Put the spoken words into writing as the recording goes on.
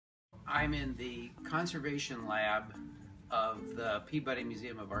I'm in the conservation lab of the Peabody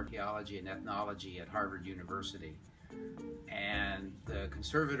Museum of Archaeology and Ethnology at Harvard University. And the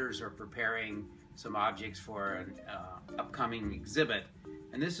conservators are preparing some objects for an upcoming exhibit.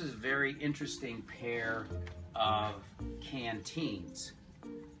 And this is a very interesting pair of canteens.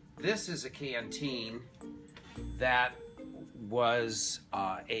 This is a canteen that was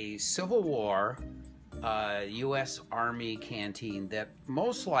a Civil War U.S. Army canteen that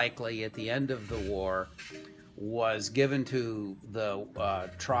most likely at the end of the war was given to the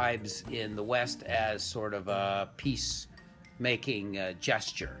tribes in the West as sort of a peace-making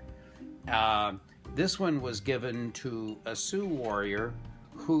gesture. This one was given to a Sioux warrior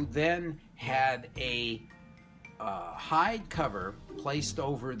who then had a hide cover placed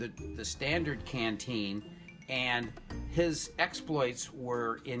over the standard canteen, and his exploits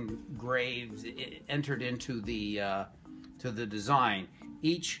were engraved, entered into the design.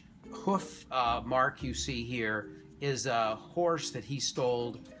 Each hoof mark you see here is a horse that he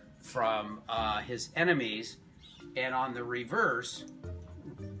stole from his enemies, and on the reverse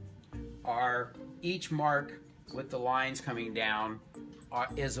are each mark with the lines coming down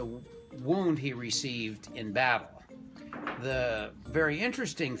is a wound he received in battle. The very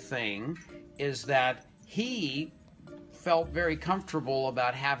interesting thing is that he felt very comfortable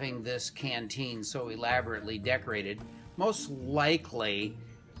about having this canteen so elaborately decorated. Most likely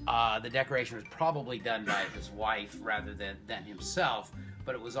the decoration was probably done by his wife rather than himself,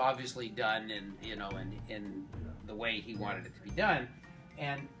 but it was obviously done in the way he wanted it to be done.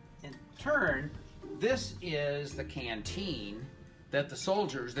 And in turn, this is the canteen that the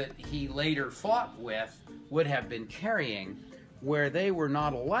soldiers that he later fought with would have been carrying, where they were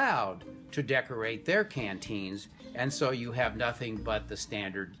not allowed to decorate their canteens, and so you have nothing but the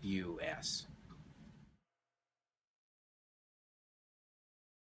standard US.